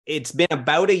it's been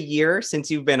about a year since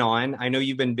you've been on. I know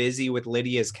you've been busy with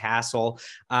Lydia's Castle.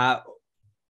 The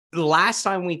last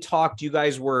time we talked, you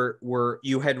guys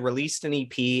you had released an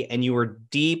EP and you were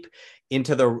deep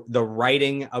into the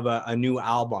writing of a new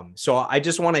album. So I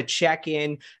just want to check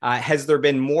in. Has there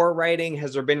been more writing?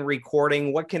 Has there been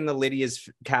recording? What can the Lydia's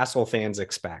Castle fans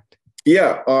expect?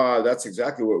 Yeah, that's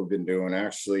exactly what we've been doing,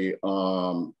 actually.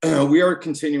 We are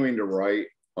continuing to write.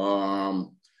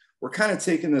 We're kind of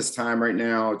taking this time right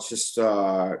now. It just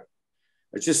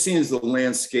seems the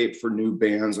landscape for new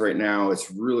bands right now,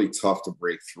 it's really tough to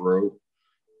break through.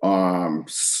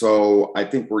 So I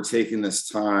think we're taking this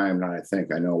time, not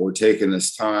I know we're taking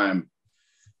this time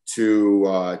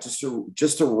to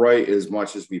just to write as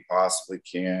much as we possibly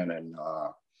can. And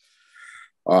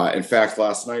in fact,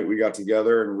 last night we got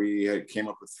together and came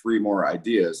up with 3 more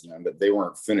ideas, and they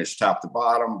weren't finished top to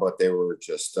bottom, but they were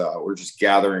we're just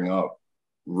gathering up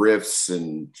riffs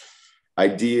and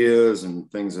ideas and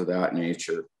things of that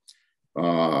nature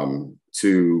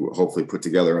to hopefully put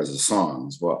together as a song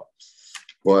as well.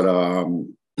 But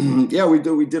yeah, we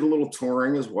did a little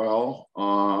touring as well.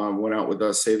 Went out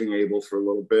with Saving Abel for a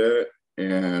little bit,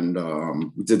 and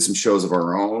we did some shows of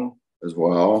our own as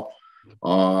well.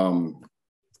 Some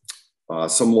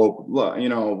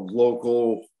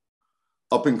local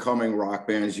up and coming rock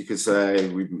bands, you could say,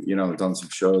 we've done some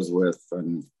shows with,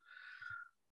 and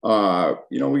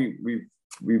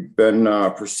we've been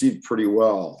perceived pretty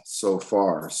well so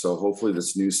far. So hopefully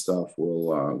this new stuff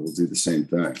will do the same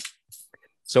thing.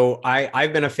 So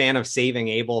I've been a fan of Saving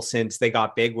Abel since they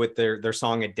got big with their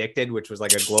song Addicted, which was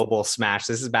like a global smash.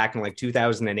 This is back in like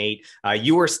 2008.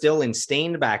 You were still in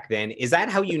Stained back then. Is that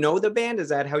how you know the band? Is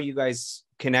that how you guys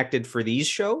connected for these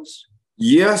shows?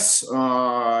 Yes.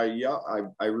 Yeah,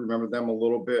 I remember them a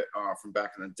little bit from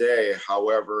back in the day.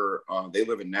 However, they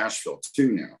live in Nashville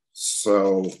too now.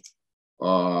 So,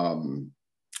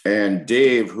 and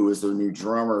Dave, who is their new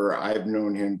drummer, I've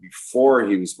known him before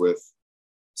he was with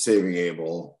Saving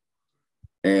Abel.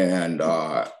 And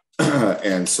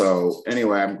and so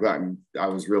anyway, I'm glad, I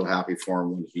was real happy for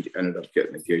him when he ended up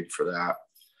getting a gig for that.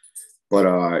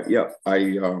 But yeah,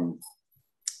 I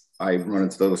run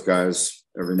into those guys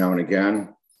every now and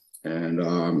again,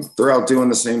 and they're out doing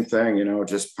the same thing,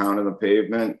 just pounding the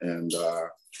pavement. And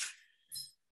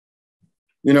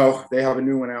they have a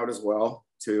new one out as well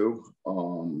too.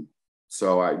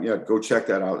 So go check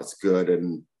that out. It's good.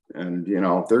 And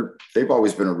they've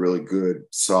always been a really good,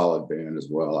 solid band as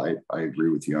well. I agree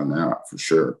with you on that for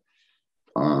sure.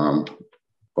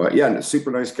 But yeah,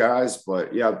 super nice guys.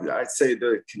 But yeah, I'd say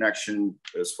the connection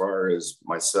as far as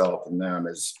myself and them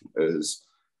is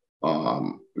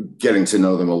getting to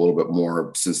know them a little bit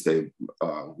more, since we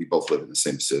both live in the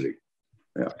same city.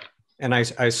 Yeah. And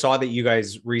I saw that you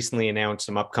guys recently announced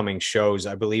some upcoming shows.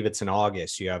 I believe it's in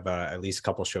August. You have at least a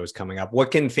couple shows coming up.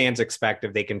 What can fans expect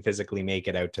if they can physically make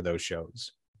it out to those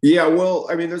shows? Yeah, well,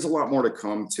 I mean, there's a lot more to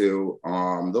come to.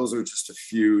 Those are just a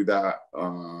few that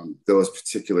those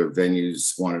particular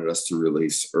venues wanted us to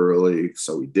release early,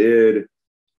 so we did.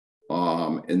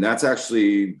 And that's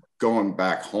actually going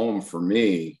back home for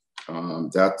me.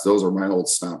 Those are my old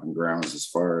stomping grounds as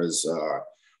far as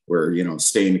where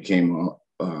Stain came up,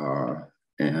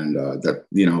 and that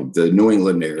the New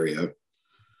England area.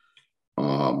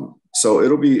 So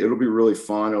it'll be really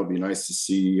fun. It'll be nice to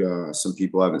see some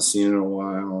people I haven't seen in a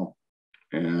while,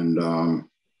 and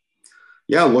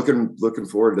yeah, looking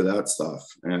forward to that stuff.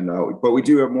 And but we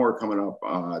do have more coming up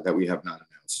that we have not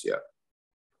announced yet.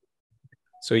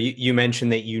 So you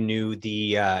mentioned that you knew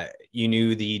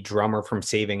the drummer from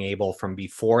Saving Abel from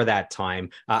before that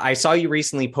time. I saw you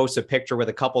recently post a picture with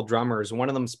a couple drummers. One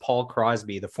of them's Paul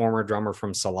Crosby, the former drummer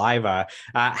from Saliva.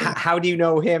 How do you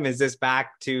know him? Is this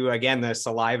back to, again, the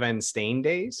Saliva and Stain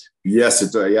days? Yes,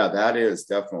 yeah, that is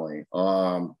definitely.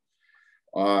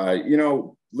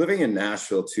 Living in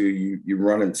Nashville too, you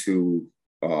run into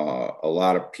a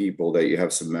lot of people that you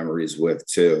have some memories with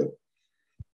too.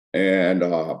 And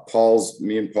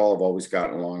me and Paul have always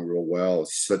gotten along real well.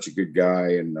 He's such a good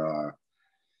guy. And,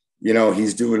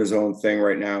 he's doing his own thing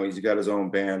right now. He's got his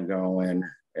own band going,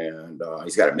 and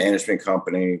he's got a management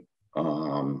company.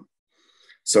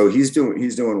 So he's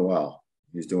doing well.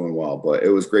 He's doing well. But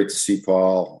it was great to see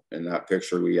Paul in that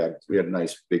picture. We had a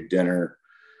nice big dinner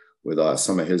with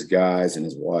some of his guys and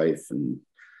his wife, and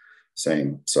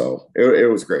same. So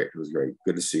it was great. It was great.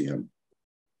 Good to see him.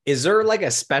 Is there like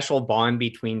a special bond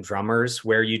between drummers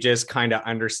where you just kind of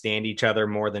understand each other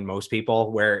more than most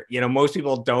people, where, you know, most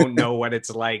people don't know what it's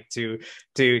like to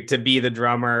be the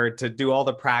drummer, to do all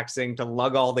the practicing, to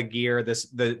lug all the gear,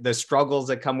 the struggles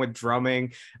that come with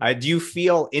drumming. Do you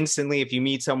feel instantly if you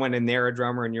meet someone and they're a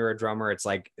drummer and you're a drummer, it's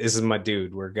like, this is my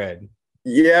dude, we're good?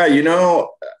 Yeah, you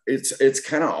know, it's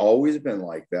kind of always been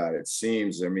like that, it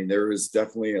seems. I mean, there is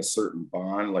definitely a certain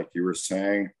bond, like you were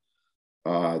saying,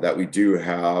 that we do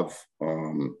have.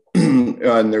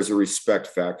 And there's a respect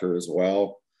factor as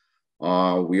well.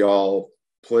 We all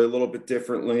play a little bit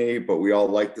differently, but we all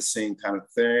like the same kind of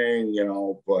thing, you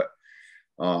know. But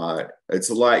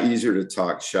it's a lot easier to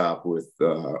talk shop with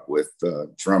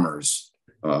drummers,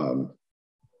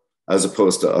 as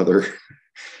opposed to other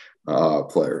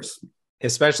players.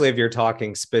 Especially if you're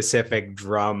talking specific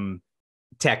drum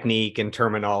technique and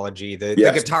terminology. The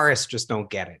Yes. guitarists just don't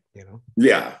get it, you know?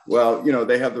 Yeah. Well, you know,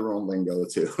 they have their own lingo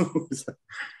too.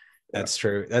 That's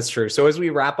true. That's true. So as we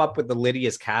wrap up with the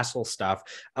Lydia's Castle stuff,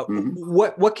 Mhm.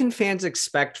 what can fans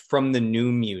expect from the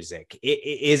new music?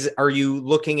 Are you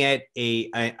looking at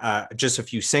just a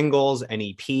few singles, an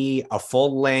EP, a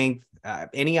full length?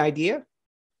 Any idea?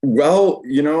 Well,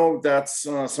 you know, that's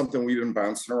something we've been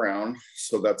bouncing around.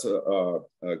 So that's a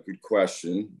good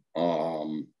question.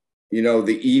 You know,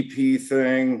 the EP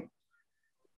thing,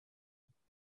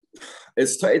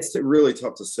 it's really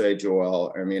tough to say,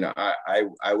 Joel. I mean, I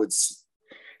would.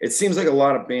 It seems like a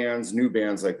lot of bands, new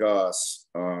bands like us,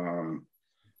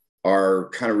 are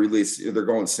kind of released. They're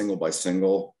going single by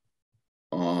single.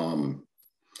 You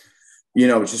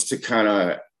know, just to kind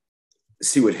of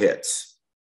see what hits.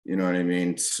 You know what I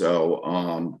mean?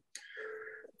 So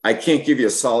I can't give you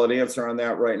a solid answer on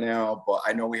that right now, but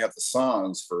I know we have the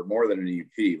songs for more than an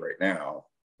EP right now.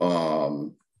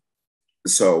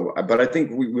 So, but I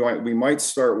think we might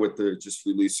start with the just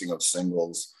releasing of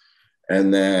singles,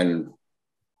 and then,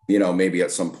 you know, maybe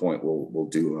at some point we'll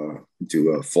do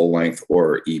a full length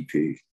or EP.